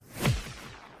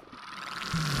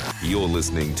You're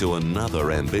listening to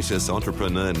another ambitious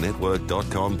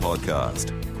entrepreneurnetwork.com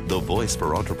podcast, the voice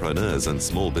for entrepreneurs and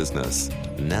small business.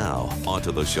 Now,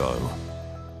 onto the show.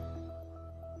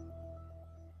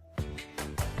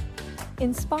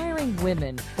 Inspiring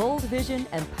women, bold vision,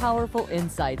 and powerful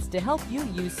insights to help you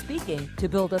use speaking to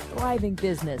build a thriving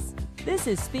business. This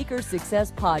is Speaker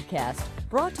Success Podcast,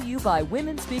 brought to you by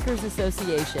Women Speakers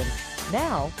Association.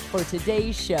 Now, for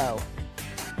today's show.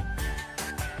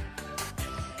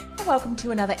 Welcome to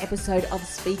another episode of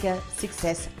Speaker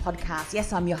Success Podcast.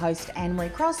 Yes, I'm your host, Anne-Marie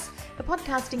Cross, the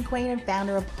podcasting queen and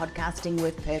founder of Podcasting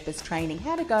with Purpose Training,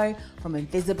 how to go from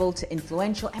invisible to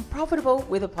influential and profitable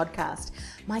with a podcast.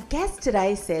 My guest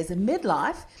today says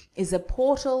midlife is a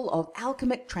portal of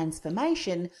alchemic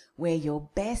transformation where your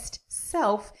best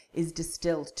self is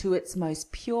distilled to its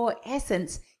most pure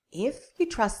essence if you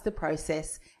trust the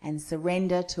process and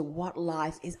surrender to what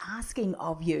life is asking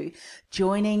of you.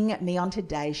 Joining me on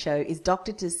today's show is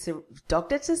Dr.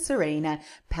 Serena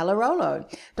Pallarolo.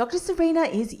 Dr. Serena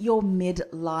is your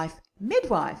midlife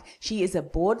midwife. She is a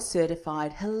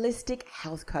board-certified holistic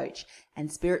health coach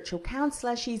and spiritual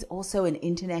counselor. She's also an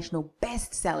international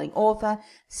best-selling author,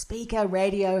 speaker,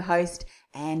 radio host,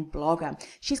 and blogger.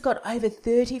 She's got over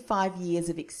 35 years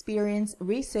of experience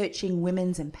researching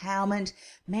women's empowerment,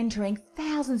 mentoring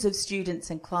thousands of students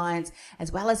and clients,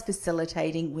 as well as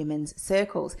facilitating women's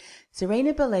circles.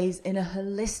 Serena believes in a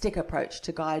holistic approach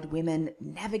to guide women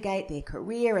navigate their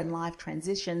career and life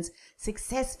transitions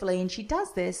successfully, and she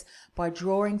does this by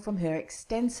drawing from her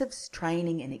extensive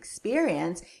training and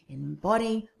experience in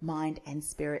body, mind, and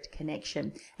spirit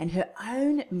connection. And her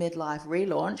own midlife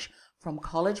relaunch, from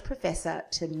college professor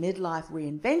to midlife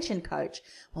reinvention coach,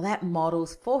 well, that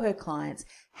models for her clients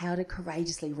how to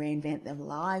courageously reinvent their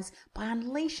lives by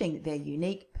unleashing their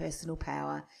unique personal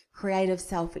power, creative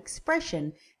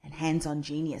self-expression, and hands-on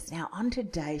genius. Now, on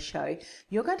today's show,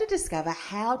 you're going to discover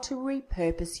how to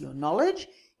repurpose your knowledge,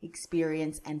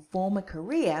 experience, and form a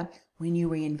career when you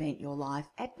reinvent your life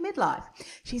at midlife.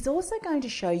 She's also going to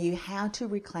show you how to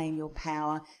reclaim your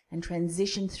power and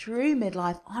transition through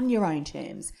midlife on your own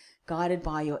terms, guided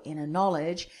by your inner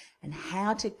knowledge, and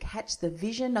how to catch the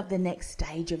vision of the next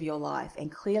stage of your life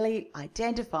and clearly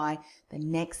identify the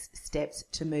next steps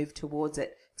to move towards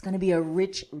it. It's going to be a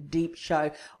rich, deep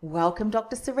show. Welcome,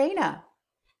 Dr. Serena.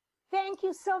 Thank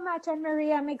you so much,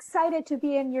 Anne-Marie. I'm excited to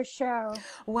be in your show.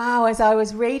 Wow, as I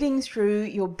was reading through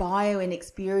your bio and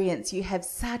experience, you have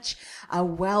such a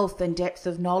wealth and depth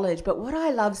of knowledge. But what I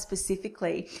love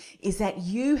specifically is that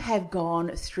you have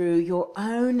gone through your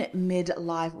own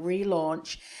midlife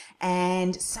relaunch.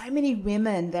 And so many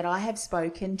women that I have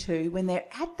spoken to, when they're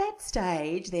at that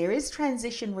stage, there is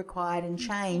transition required and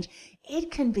change.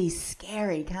 It can be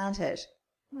scary, can't it?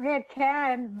 It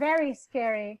can, very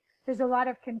scary. There's a lot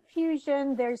of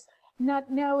confusion. There's not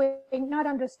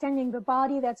understanding the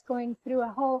body that's going through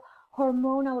a whole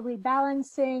hormonal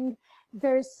rebalancing.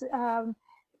 There's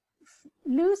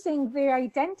losing their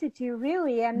identity,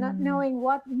 really, and not knowing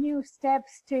what new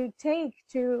steps to take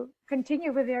to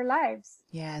continue with their lives.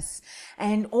 Yes.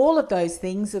 And all of those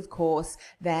things, of course,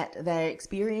 that they're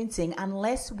experiencing,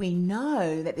 unless we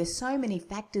know that there's so many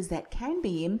factors that can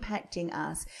be impacting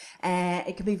us,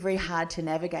 it can be very hard to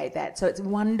navigate that. So it's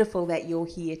wonderful that you're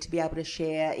here to be able to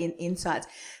share insights.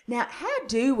 Now, how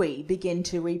do we begin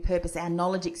to repurpose our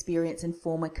knowledge, experience, and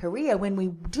form a career when we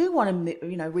do want to,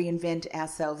 reinvent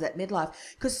ourselves at midlife?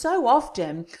 Because so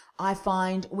often I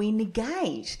find we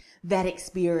negate that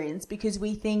experience because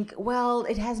we think, well,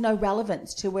 it has no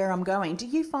relevance to where I'm going. Do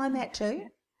you find that too?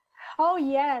 Oh,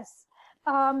 yes.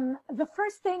 The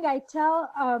first thing I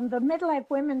tell the midlife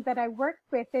women that I work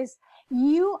with is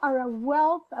you are a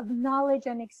wealth of knowledge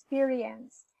and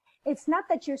experience. It's not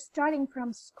that you're starting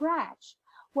from scratch.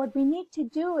 What we need to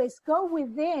do is go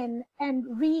within and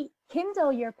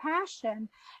rekindle your passion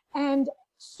and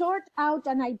sort out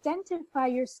and identify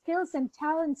your skills and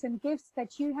talents and gifts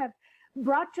that you have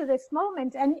brought to this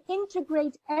moment and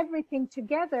integrate everything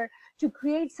together to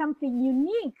create something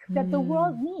unique that the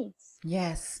world needs.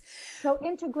 Yes. So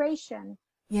integration.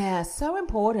 Yeah, so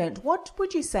important. What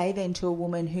would you say then to a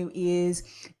woman who is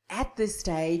at this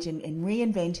stage and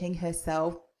reinventing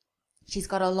herself? She's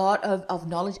got a lot of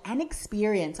knowledge and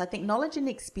experience. I think knowledge and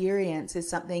experience is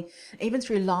something, even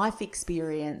through life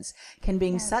experience, can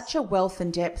bring such a wealth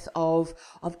and depth of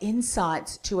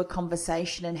insights to a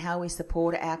conversation and how we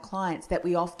support our clients that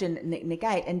we often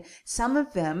negate. And some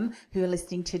of them who are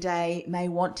listening today may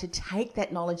want to take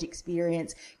that knowledge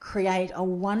experience, create a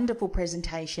wonderful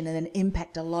presentation, and then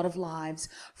impact a lot of lives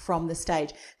from the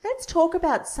stage. Let's talk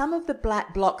about some of the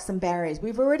black blocks and barriers.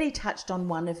 We've already touched on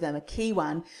one of them, a key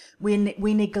one,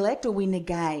 we neglect or we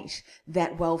negate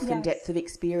that wealth and Yes. depth of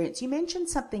experience. You mentioned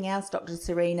something else, Dr.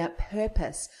 Serena,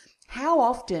 purpose. How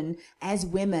often as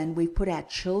women we've put our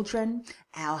children,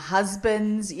 our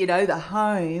husbands, the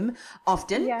home,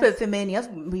 often Yes. for many of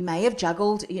us, we may have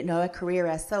juggled, a career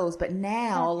ourselves, but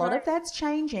now a lot of that's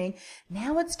changing.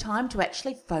 Now it's time to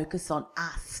actually focus on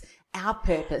us, our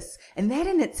purpose. And that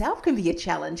in itself can be a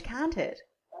challenge, can't it?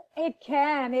 It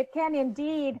can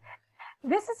indeed.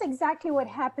 This is exactly what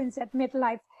happens at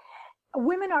midlife.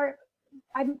 Women are,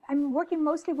 I'm working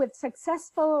mostly with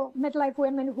successful midlife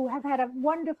women who have had a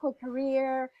wonderful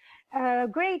career, a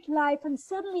great life, and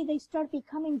suddenly they start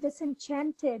becoming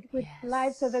disenchanted with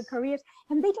lives of their careers,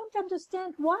 and they don't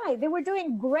understand why. They were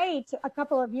doing great a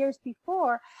couple of years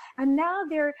before, and now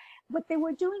what they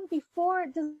were doing before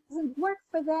doesn't work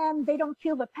for them. They don't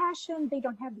feel the passion, they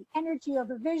don't have the energy or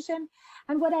the vision.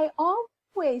 And what I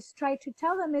always try to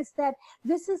tell them is that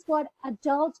this is what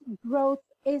adult growth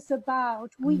is about.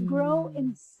 We grow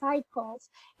in cycles,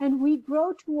 and we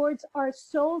grow towards our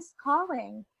soul's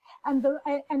calling. And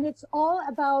it's all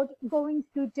about going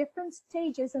through different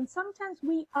stages. And sometimes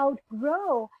we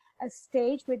outgrow a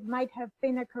stage, which might have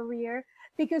been a career,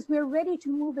 because we're ready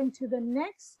to move into the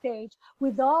next stage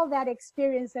with all that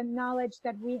experience and knowledge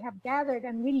that we have gathered,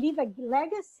 and we leave a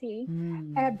legacy,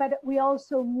 but we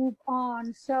also move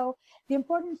on. So the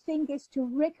important thing is to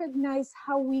recognize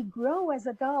how we grow as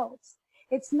adults.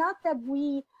 It's not that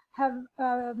we have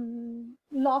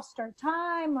lost our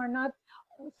time or not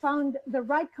found the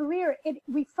right career.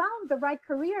 We found the right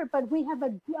career, but we have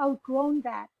outgrown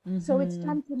that. So it's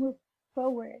time to move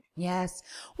forward. Yes.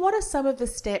 What are some of the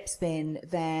steps then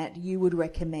that you would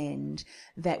recommend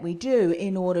that we do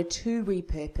in order to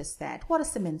repurpose that? What are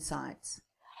some insights?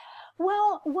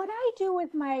 Well, what I do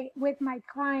with my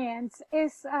clients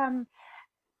is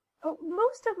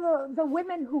most of the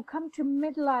women who come to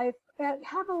midlife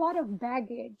have a lot of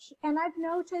baggage. And I've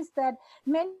noticed that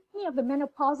many of the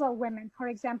menopausal women, for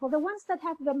example, the ones that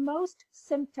have the most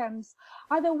symptoms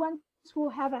are the ones who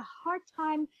have a hard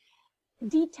time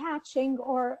detaching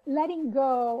or letting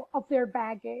go of their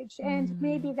baggage. And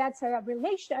maybe that's a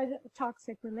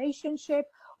toxic relationship,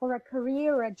 or a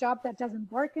career or a job that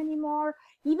doesn't work anymore,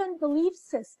 even belief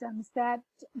systems that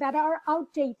are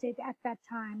outdated at that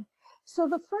time. So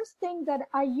the first thing that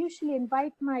I usually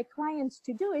invite my clients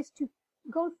to do is to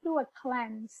go through a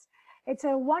cleanse. It's a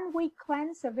 1-week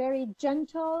cleanse, a very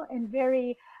gentle and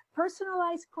very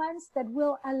personalized cleanse that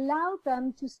will allow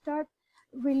them to start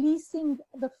releasing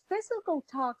the physical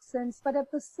toxins, but at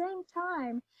the same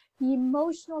time, the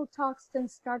emotional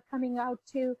toxins start coming out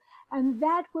too. And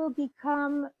that will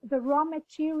become the raw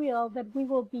material that we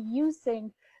will be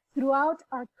using throughout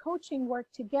our coaching work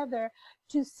together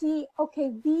to see,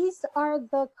 okay, these are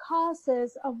the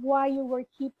causes of why you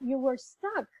were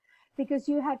stuck, because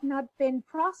you had not been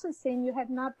processing, you had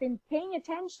not been paying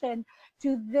attention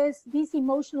to these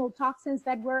emotional toxins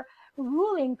that were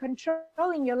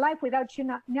controlling your life without you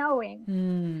not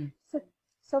knowing.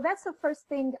 So that's the first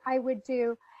thing I would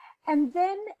do. And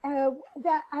then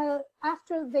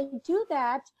after they do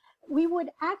that, we would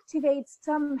activate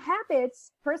some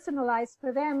habits personalized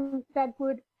for them that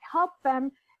would help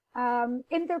them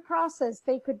in their process.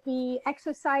 They could be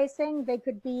exercising, they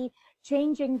could be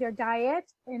changing their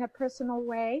diet in a personal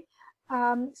way,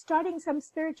 starting some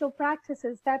spiritual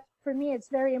practices. That for me, it's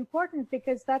very important,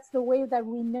 because that's the way that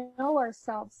we know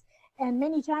ourselves. And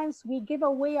many times we give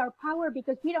away our power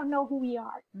because we don't know who we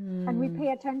are. And we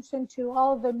pay attention to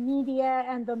all the media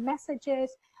and the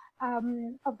messages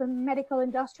of the medical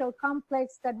industrial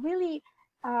complex that really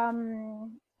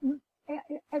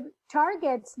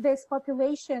targets this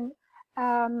population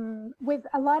with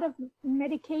a lot of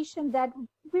medication that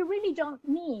we really don't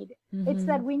need. It's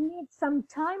that we need some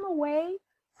time away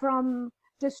from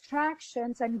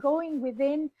distractions and going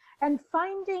within and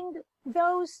finding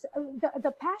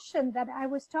the passion that I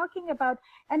was talking about,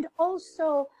 and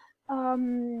also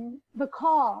the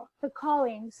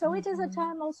calling. So it is a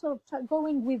time also of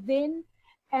going within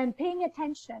and paying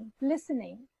attention,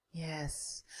 listening.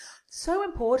 Yes. So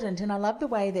important. And I love the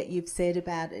way that you've said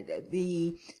about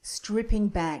the stripping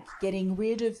back, getting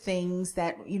rid of things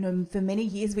that, for many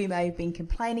years we may have been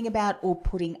complaining about or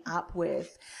putting up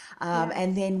with.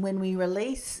 And then when we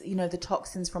release, the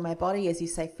toxins from our body, as you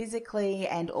say, physically,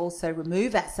 and also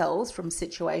remove ourselves from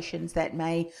situations that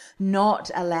may not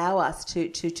allow us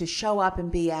to show up and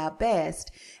be our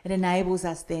best, it enables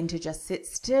us then to just sit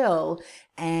still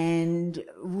and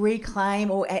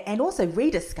reclaim and also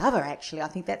rediscover, actually. I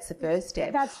think that's first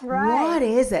step. That's right. What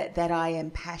is it that I am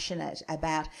passionate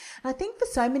about? And I think for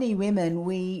so many women,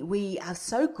 we are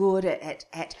so good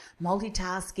at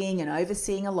multitasking and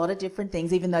overseeing a lot of different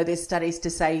things, even though there's studies to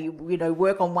say,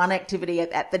 work on one activity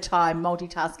at the time.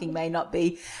 Multitasking may not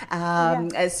be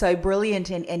as so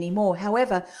brilliant anymore.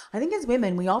 However, I think as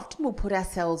women, we often will put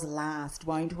ourselves last,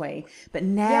 won't we? But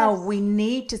now we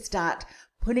need to start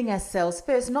putting ourselves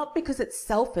first, not because it's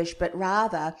selfish, but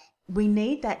rather we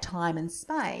need that time and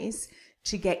space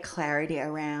to get clarity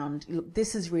around, look,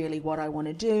 this is really what I want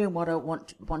to do and what I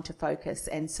want to focus.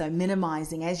 And so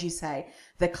minimizing, as you say,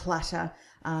 the clutter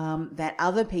that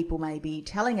other people may be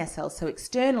telling ourselves, so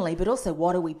externally, but also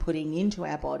what are we putting into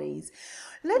our bodies.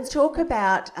 Let's talk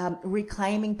about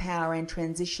reclaiming power and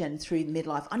transition through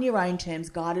midlife on your own terms,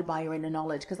 guided by your inner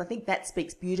knowledge, because I think that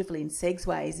speaks beautifully and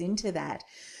segues into that.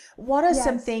 What are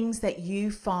some things that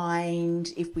you find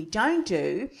if we don't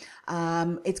do,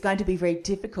 it's going to be very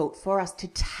difficult for us to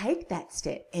take that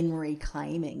step in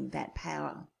reclaiming that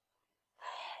power?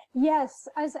 Yes,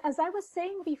 as I was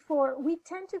saying before, we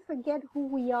tend to forget who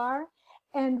we are,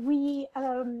 and we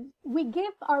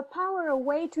give our power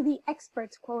away to the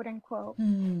experts, quote unquote,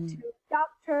 to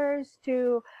doctors,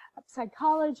 to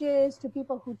psychologists, to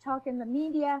people who talk in the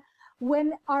media,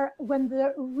 when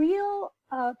the real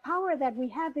power that we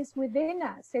have is within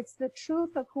us. It's the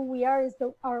truth of who we are, is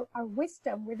our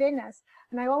wisdom within us.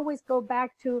 And I always go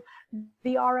back to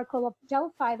the Oracle of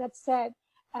Delphi that said,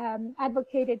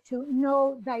 advocated to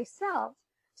know thyself.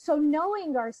 So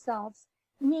knowing ourselves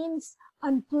means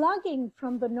unplugging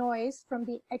from the noise, from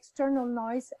the external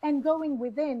noise, and going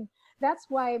within. That's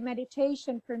why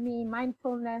meditation for me,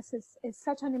 mindfulness is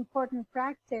such an important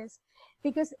practice,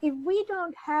 because if we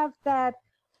don't have that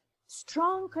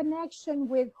strong connection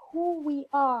with who we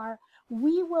are,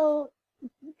 we will,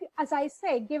 as I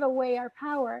say, give away our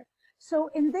power. So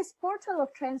in this portal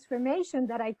of transformation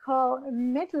that I call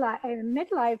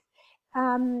midlife,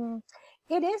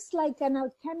 it is like an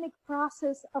alchemic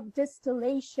process of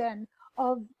distillation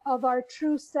of our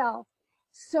true self.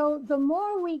 So the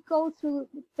more we go through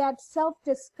that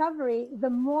self-discovery, the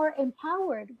more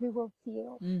empowered we will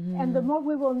feel, and the more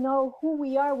we will know who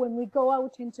we are when we go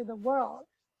out into the world.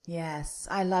 Yes,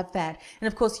 I love that. And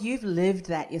of course, you've lived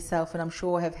that yourself, and I'm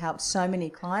sure have helped so many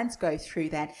clients go through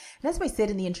that. And as we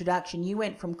said in the introduction, you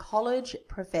went from college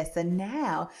professor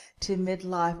now to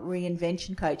midlife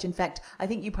reinvention coach. In fact, I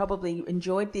think you probably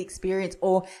enjoyed the experience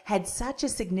or had such a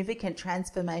significant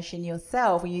transformation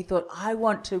yourself where you thought, I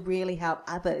want to really help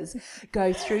others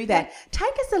go through that.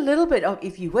 Take us a little bit of,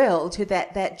 if you will, to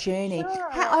that journey.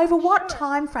 Sure, Over what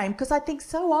time frame? Because I think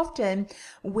so often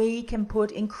we can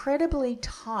put incredibly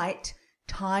tight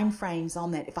time frames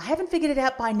on that. If I haven't figured it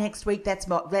out by next week, that's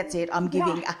it. I'm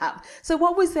giving up. So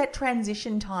what was that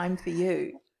transition time for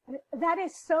you? That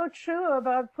is so true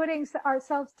about putting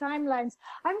ourselves timelines.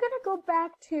 I'm going to go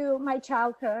back to my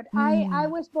childhood. I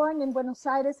was born in Buenos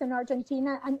Aires in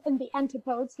Argentina, and in the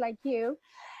antipodes like you.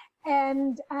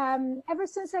 And ever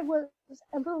since I was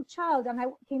a little child, and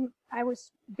I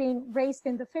was being raised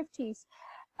in the 50s,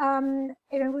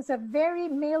 it was a very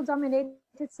male-dominated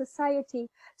society.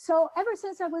 So ever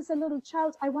since I was a little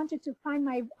child, I wanted to find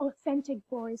my authentic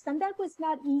voice, and that was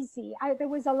not easy. There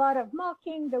was a lot of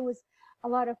mocking, there was a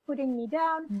lot of putting me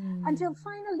down, until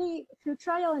finally, through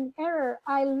trial and error,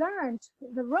 I learned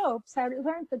the ropes, I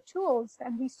learned the tools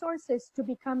and resources to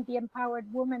become the empowered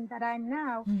woman that I'm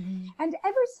now. And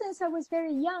ever since I was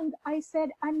very young, I said,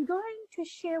 I'm going to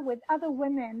share with other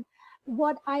women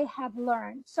what I have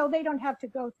learned, so they don't have to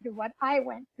go through what I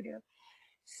went through.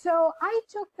 So I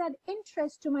took that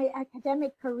interest to my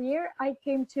academic career. I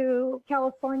came to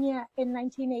California in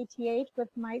 1988 with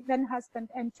my then husband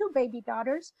and 2 baby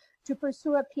daughters to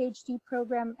pursue a PhD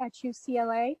program at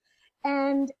UCLA.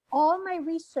 And all my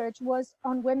research was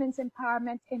on women's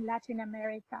empowerment in Latin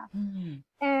America.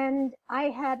 And I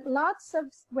had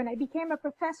when I became a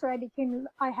professor,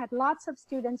 I had lots of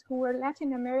students who were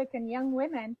Latin American young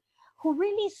women who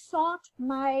really sought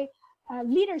my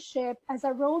leadership as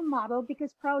a role model,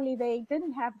 because probably they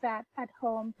didn't have that at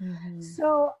home.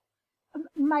 So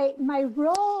my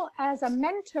role as a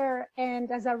mentor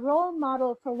and as a role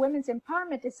model for women's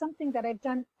empowerment is something that I've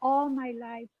done all my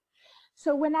life.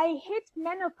 So when I hit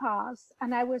menopause,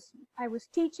 and I was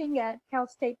teaching at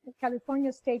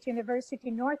California State University,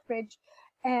 Northridge,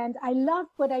 and I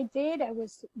loved what I did. I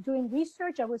was doing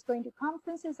research. I was going to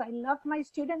conferences. I loved my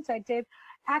students. I did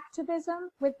activism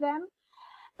with them.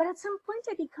 But at some point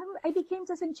I became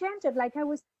disenchanted. Like I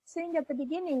was saying at the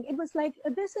beginning, it was like,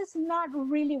 this is not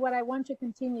really what I want to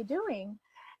continue doing.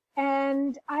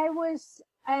 And I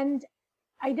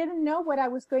didn't know what I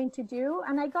was going to do.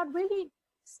 And I got really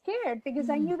scared because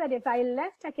I knew that if I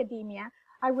left academia,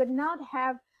 I would not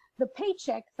have the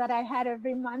paycheck that I had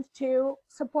every month to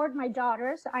support my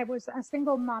daughters. I was a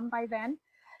single mom by then.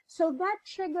 So that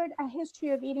triggered a history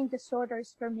of eating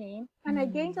disorders for me. And I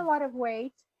gained a lot of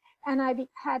weight and I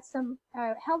had some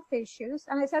health issues.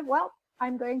 And I said, well,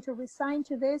 I'm going to resign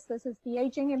to this. This is the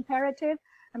aging imperative.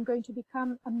 I'm going to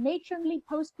become a matronly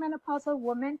postmenopausal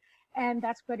woman. And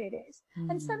that's what it is.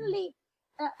 And suddenly,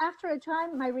 after a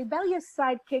time, my rebellious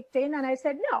side kicked in and I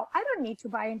said, no, I don't need to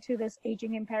buy into this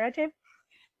aging imperative.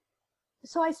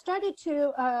 So I started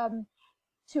to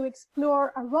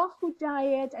explore a raw food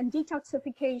diet and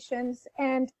detoxifications,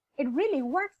 and it really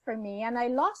worked for me. And I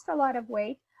lost a lot of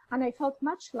weight and I felt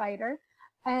much lighter.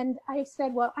 And I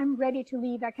said, well, I'm ready to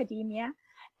leave academia.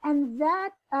 And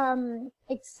that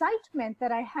excitement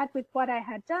that I had with what I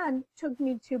had done took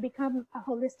me to become a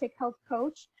holistic health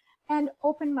coach and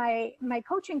open my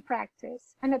coaching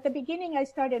practice. And at the beginning, I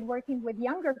started working with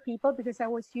younger people because I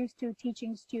was used to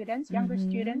teaching students, younger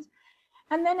students.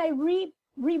 And then I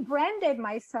rebranded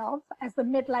myself as the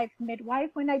midlife midwife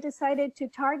when I decided to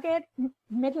target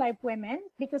midlife women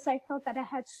because I felt that I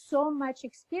had so much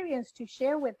experience to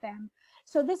share with them.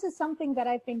 So this is something that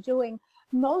I've been doing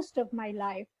most of my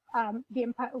life,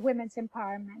 women's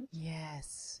empowerment.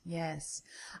 Yes, yes.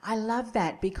 I love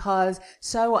that because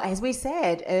so, as we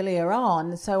said earlier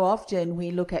on, so often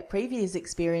we look at previous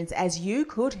experience as you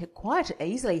could quite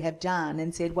easily have done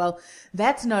and said, well,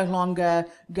 that's no longer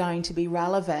going to be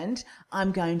relevant.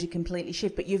 I'm going to completely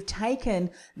shift. But you've taken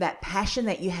that passion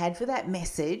that you had for that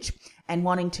message and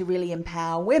wanting to really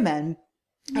empower women.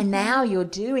 And now you're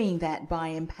doing that by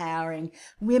empowering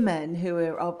women who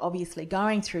are obviously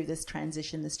going through this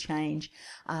transition, this change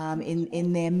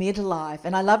in their midlife.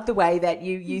 And I love the way that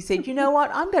you said, you know what,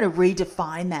 I'm going to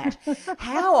redefine that.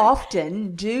 How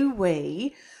often do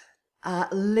we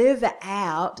live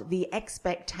out the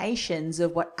expectations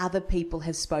of what other people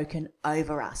have spoken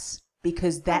over us?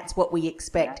 Because that's what we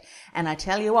expect. And I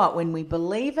tell you what, when we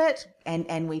believe it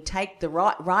and we take the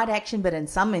right action, but in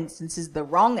some instances the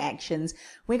wrong actions,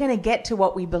 we're going to get to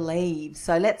what we believe.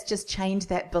 So let's just change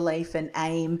that belief and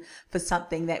aim for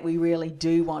something that we really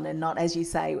do want and not, as you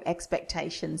say,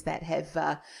 expectations that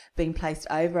have been placed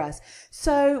over us.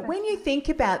 So when you think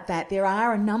about that, there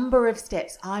are a number of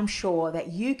steps, I'm sure,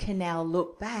 that you can now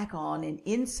look back on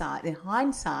in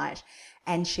hindsight,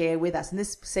 and share with us. And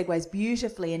this segues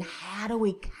beautifully in how do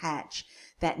we catch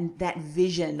that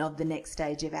vision of the next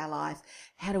stage of our life?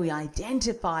 How do we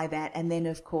identify that? And then,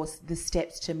 of course, the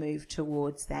steps to move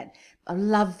towards that. I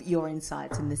love your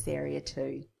insights in this area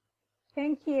too.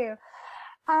 Thank you.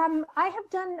 I have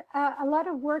done a lot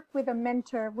of work with a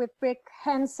mentor, with Rick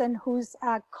Hansen, who's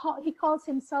he calls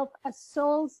himself a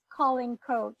soul's calling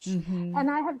coach.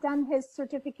 And I have done his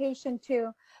certification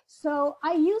too. So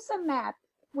I use a map,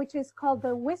 which is called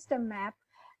the Wisdom Map,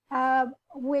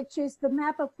 which is the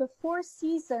map of the 4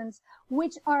 seasons,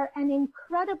 which are an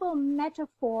incredible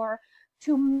metaphor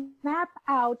to map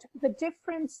out the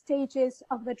different stages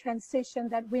of the transition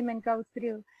that women go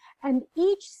through. And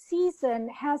each season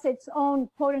has its own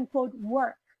quote unquote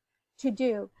work to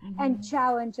do and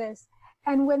challenges.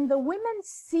 And when the women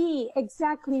see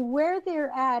exactly where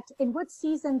they're at, in what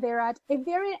season they're at, if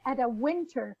they're at a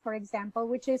winter, for example,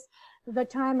 which is the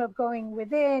time of going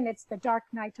within, it's the dark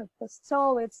night of the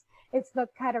soul, it's the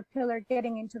caterpillar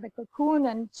getting into the cocoon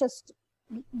and just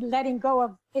letting go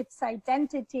of its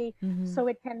identity so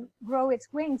it can grow its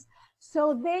wings.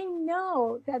 So they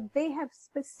know that they have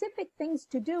specific things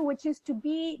to do, which is to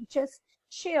be just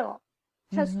chill.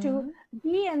 Just to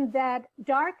be in that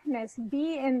darkness,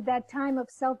 be in that time of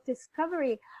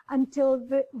self-discovery until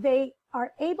they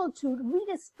are able to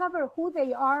rediscover who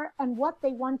they are and what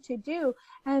they want to do,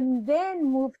 and then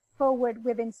move forward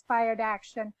with inspired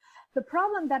action. The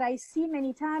problem that I see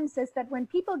many times is that when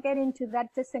people get into that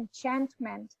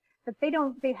disenchantment, that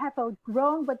they have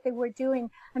outgrown what they were doing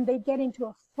and they get into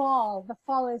a fall. The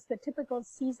fall is the typical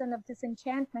season of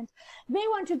disenchantment. They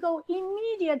want to go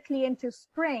immediately into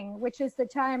spring, which is the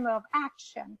time of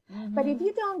action. But if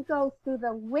you don't go through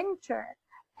the winter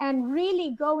and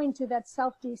really go into that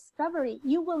self-discovery,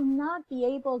 you will not be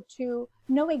able to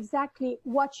know exactly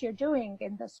what you're doing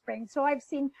in the spring. So I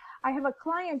have a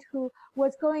client who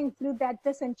was going through that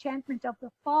disenchantment of the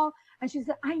fall, and she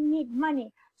said, I need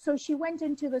money. So she went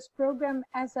into this program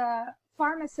as a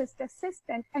pharmacist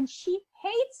assistant, and she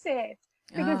hates it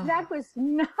because that was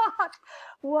not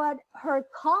what her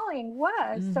calling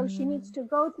was. So she needs to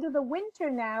go through the winter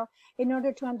now in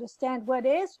order to understand what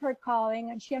is her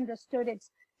calling. And she understood it's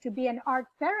to be an art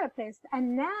therapist.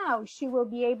 And now she will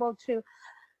be able to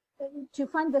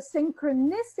find the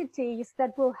synchronicities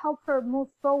that will help her move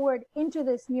forward into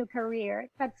this new career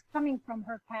that's coming from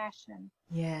her passion.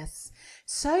 Yes,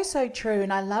 so true.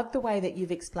 And I love the way that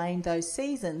you've explained those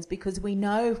seasons, because we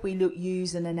know if we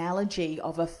use an analogy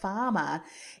of a farmer,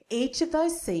 each of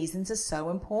those seasons are so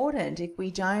important. If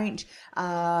we don't,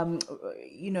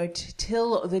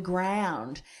 till the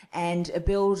ground and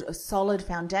build solid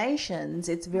foundations,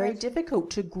 it's very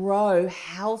difficult to grow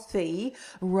healthy,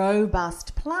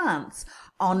 robust plants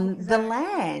on the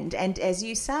land. And as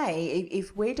you say,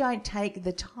 if we don't take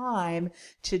the time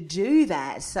to do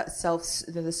that,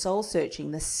 the soul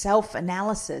searching, the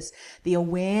self-analysis, the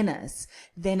awareness,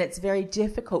 then it's very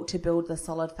difficult to build the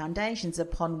solid foundations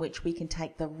upon which we can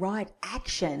take the right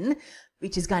action,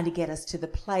 which is going to get us to the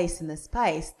place and the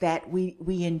space that we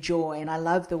enjoy. And I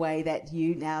love the way that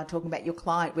you now talking about your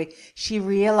client, where she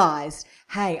realized,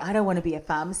 hey, I don't want to be a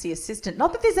pharmacy assistant.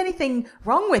 Not that there's anything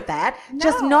wrong with that,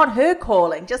 just not her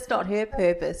calling, just not her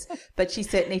purpose. But she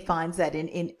certainly finds that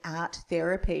in art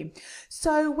therapy.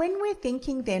 So when we're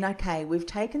thinking then, okay, we've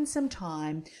taken some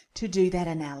time to do that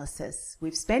analysis.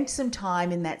 We've spent some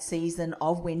time in that season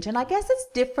of winter. And I guess it's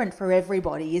different for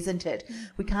everybody, isn't it?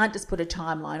 We can't just put a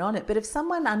timeline on it. But if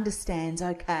someone understands,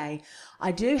 okay,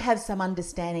 I do have some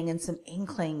understanding and some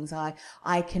inklings.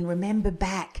 I can remember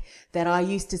back that I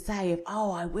used to say,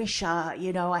 oh, I wish,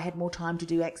 I had more time to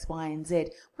do X, Y, and Z.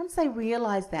 Once they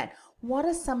realize that, what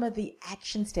are some of the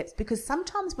action steps? Because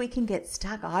sometimes we can get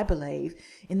stuck, I believe,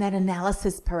 in that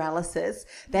analysis paralysis,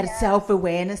 that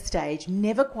self-awareness stage,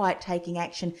 never quite taking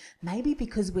action, maybe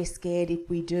because we're scared if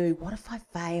we do. What if I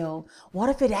fail? What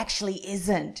if it actually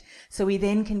isn't? So we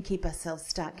then can keep ourselves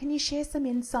stuck. Can you share some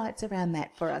insights around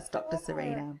that for us, Dr.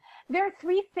 Serena? There are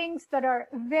three things that are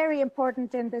very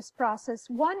important in this process.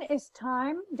 One is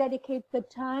time. Dedicate the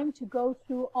time to go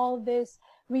through all this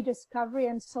rediscovery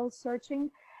and soul searching.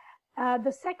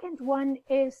 The second one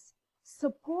is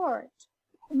support.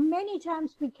 Many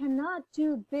times we cannot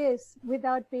do this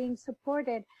without being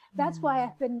supported. That's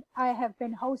why I have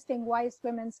been hosting Wise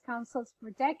Women's Councils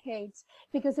for decades,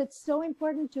 because it's so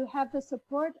important to have the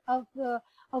support of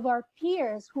our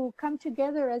peers who come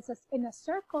together in a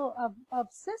circle of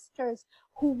sisters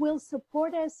who will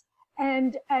support us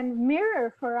and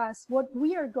mirror for us what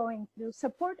we are going through.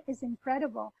 Support is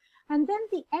incredible. And then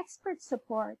the expert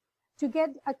support. To get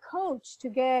a coach, to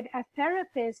get a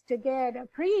therapist, to get a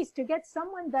priest, to get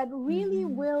someone that really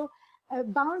will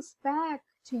bounce back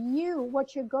to you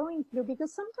what you're going through,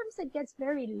 because sometimes it gets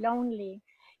very lonely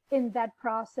in that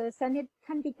process and it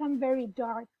can become very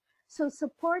dark. So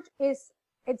support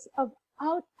it's of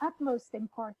utmost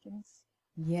importance.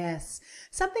 Yes.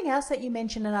 Something else that you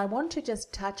mentioned, and I want to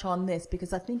just touch on this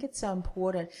because I think it's so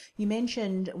important. You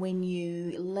mentioned when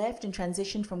you left and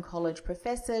transitioned from college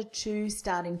professor to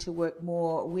starting to work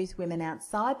more with women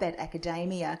outside that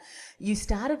academia, you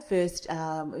started first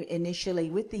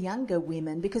initially with the younger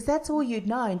women because that's all you'd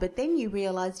known, but then you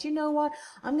realized, you know what,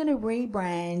 I'm going to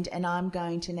rebrand and I'm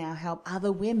going to now help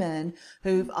other women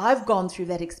I've gone through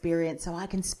that experience so I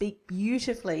can speak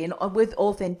beautifully and with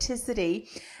authenticity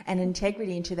and integrity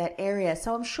into that area.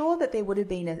 So I'm sure that there would have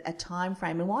been a time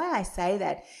frame. And why I say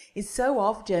that is so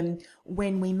often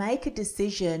when we make a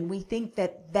decision, we think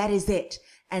that that is it.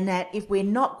 And that if we're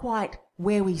not quite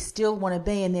where we still want to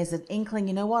be and there's an inkling,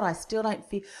 you know what, I still don't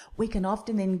feel, we can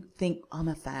often then think I'm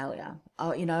a failure.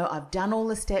 I've done all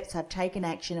the steps, I've taken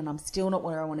action and I'm still not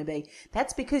where I want to be.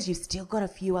 That's because you've still got a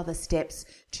few other steps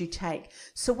to take.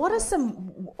 So what are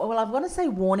some, well, I want to say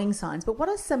warning signs, but what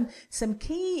are some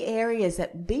key areas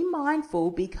that be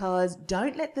mindful, because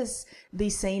don't let this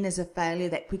be seen as a failure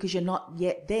that because you're not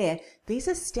yet there. These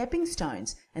are stepping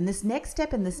stones, and this next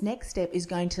step and this next step is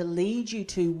going to lead you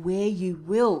to where you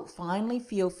will finally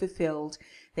feel fulfilled,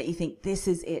 that you think this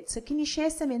is it. So can you share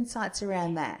some insights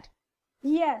around that?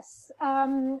 Yes.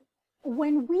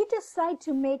 When we decide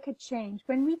to make a change,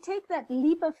 when we take that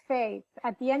leap of faith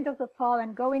at the end of the fall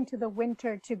and go into the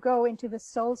winter to go into the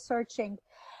soul searching,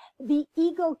 the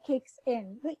ego kicks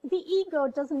in. The ego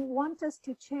doesn't want us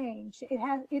to change.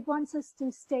 It wants us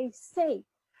to stay safe.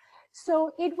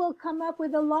 So it will come up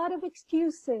with a lot of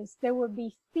excuses. There will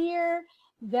be fear.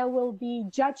 There will be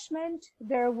judgment.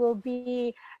 There will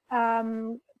be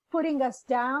putting us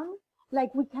down,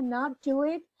 like we cannot do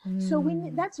it. So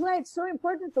that's why it's so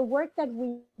important, the work that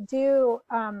we do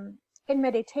in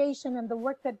meditation and the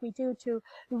work that we do to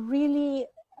really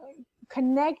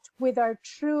connect with our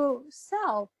true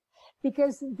self,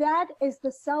 because that is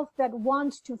the self that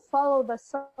wants to follow the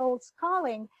soul's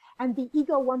calling, and the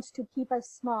ego wants to keep us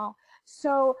small.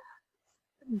 So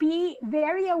be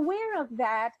very aware of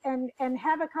that and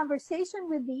have a conversation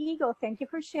with the ego. Thank you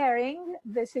for sharing.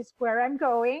 This is where I'm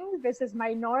going. This is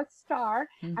my North Star,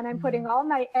 and I'm putting all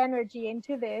my energy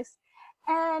into this.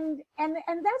 And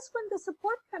that's when the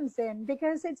support comes in,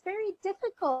 because it's very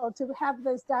difficult to have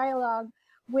this dialogue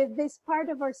with this part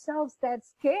of ourselves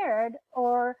that's scared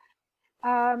or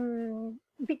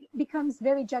becomes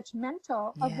very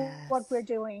judgmental of what we're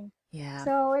doing. Yeah.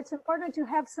 So it's important to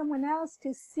have someone else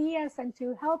to see us and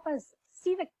to help us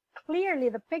see clearly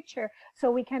the picture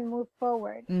so we can move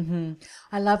forward.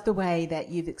 I love the way that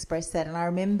you've expressed that. And I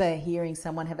remember hearing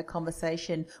someone have a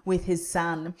conversation with his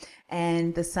son,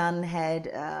 and the son had,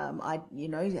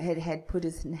 had put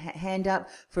his hand up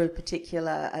for a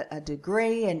particular a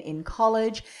degree and in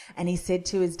college. And he said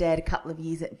to his dad a couple of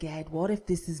years ago, Dad, what if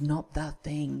this is not the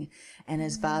thing? And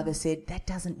his father said, that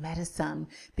doesn't matter, son,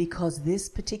 because this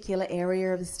particular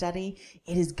area of the study,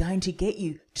 it is going to get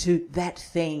you to that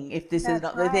thing if this is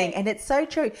not the thing. And it's so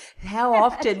true how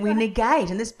often we negate,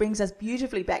 and this brings us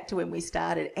beautifully back to when we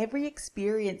started. Every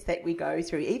experience that we go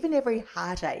through, even every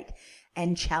heartache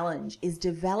and challenge, is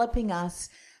developing us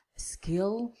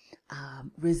skill,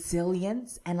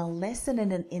 resilience, and a lesson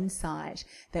and an insight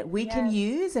that we can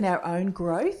use in our own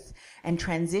growth and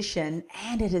transition.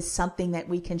 And it is something that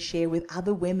we can share with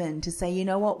other women to say, you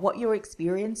know what you're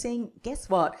experiencing, guess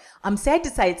what? I'm sad to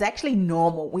say it's actually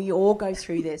normal. We all go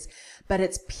through this, but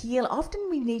often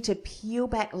we need to peel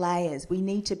back layers. We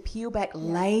need to peel back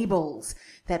labels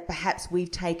that perhaps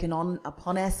we've taken on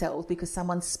upon ourselves because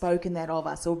someone's spoken that of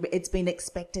us, or it's been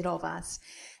expected of us.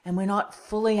 And we're not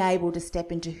fully able to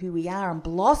step into who we are and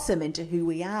blossom into who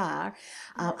we are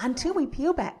until we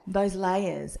peel back those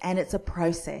layers. And it's a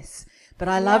process. But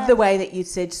I love the way that you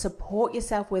said support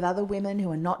yourself with other women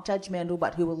who are not judgmental,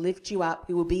 but who will lift you up,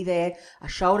 who will be there, a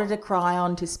shoulder to cry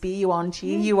on, to spear you on,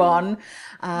 cheer you on,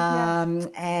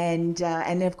 and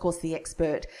of course the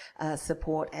expert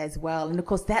support as well. And of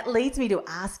course that leads me to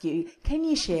ask you, can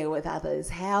you share with others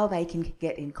how they can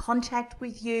get in contact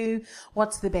with you?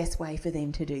 What's the best way for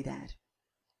them to do that?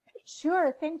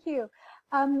 Sure, thank you.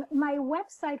 My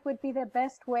website would be the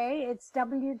best way. It's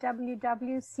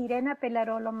www.Sirena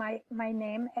Pellarolo, my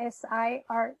name,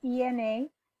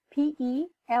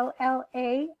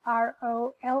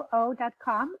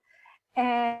 SirenaPellarolo.com.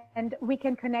 And we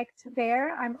can connect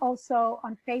there. I'm also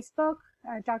on Facebook,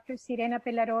 Dr. Sirena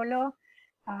Pellarolo,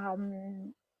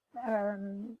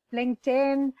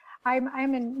 LinkedIn.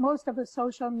 I'm in most of the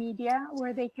social media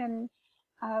where they can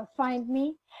find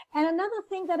me. And another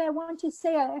thing that I want to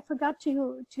say, I forgot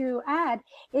to add,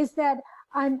 is that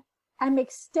I'm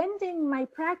extending my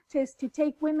practice to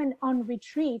take women on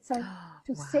retreats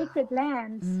to sacred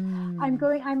lands.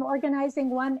 I'm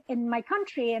organizing one in my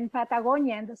country, in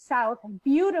Patagonia, in the south, a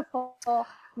beautiful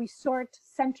resort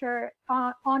center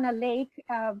on a lake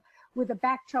with a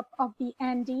backdrop of the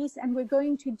Andes. And we're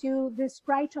going to do this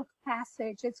rite of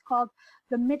passage. It's called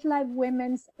the Midlife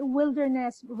Women's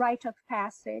Wilderness Rite of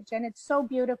Passage. And it's so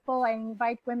beautiful. I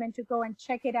invite women to go and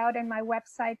check it out on my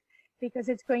website, because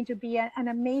it's going to be an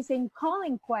amazing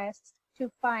calling quest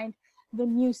to find the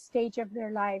new stage of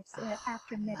their lives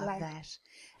after midlife. Love that.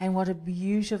 And what a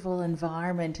beautiful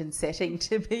environment and setting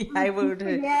to be able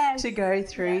to to go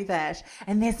through that.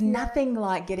 And there's nothing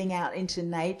like getting out into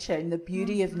nature and the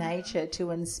beauty of nature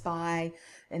to inspire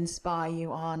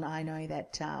you on. I know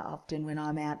that often when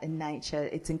I'm out in nature,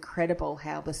 it's incredible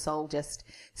how the soul just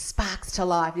sparks to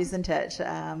life, isn't it?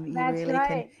 You really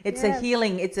can. It's a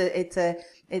healing. It's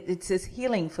this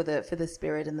healing for the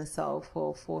spirit and the soul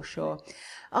for sure.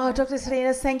 Oh, Dr.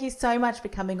 Salinas, thank you so much for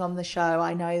coming on the show.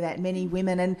 I know that many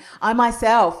women, and I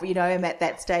myself, am at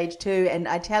that stage too. And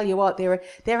I tell you what, there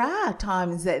are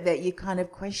times that you kind of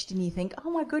question, you think,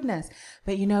 oh my goodness,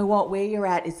 but you know what, where you're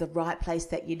at is the right place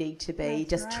that you need to be.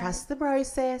 Just trust the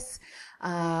process,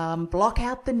 block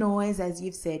out the noise, as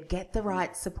you've said, get the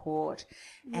right support,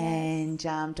 and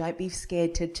don't be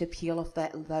scared to peel off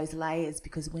those layers,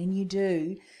 because when you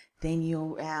do, then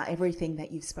you'll everything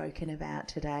that you've spoken about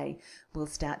today will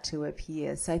start to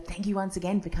appear. So thank you once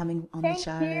again for coming on the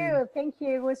show. Thank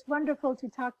you. It was wonderful to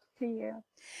talk to you.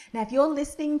 Now, if you're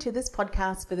listening to this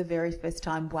podcast for the very first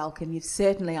time, welcome. You've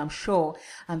certainly, I'm sure,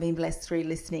 been blessed through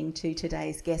listening to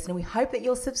today's guest. And we hope that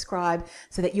you'll subscribe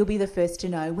so that you'll be the first to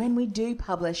know when we do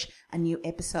publish a new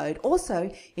episode.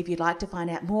 Also, if you'd like to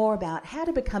find out more about how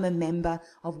to become a member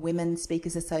of Women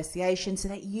Speakers Association so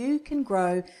that you can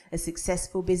grow a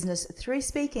successful business through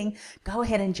speaking, go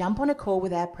ahead and jump on a call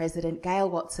with our president, Gail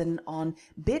Watson, on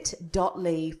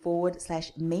bit.ly/meet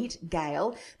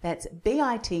Gail. That's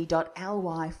bit.ly/meet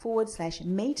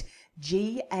bit.ly/meet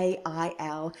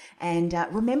GAIL. And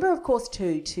remember, of course,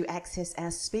 too, to access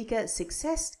our Speaker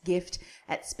Success Gift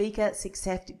at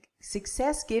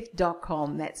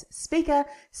speakersuccessgift.com. That's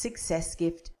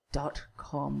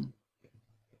speakersuccessgift.com.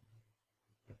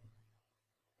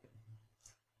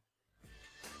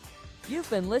 You've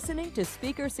been listening to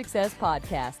Speaker Success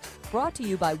Podcast, brought to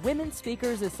you by Women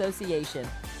Speakers Association.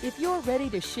 If you're ready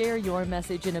to share your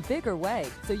message in a bigger way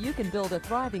so you can build a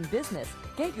thriving business,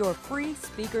 get your free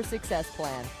Speaker Success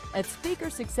Plan at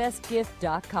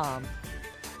speakersuccessgift.com.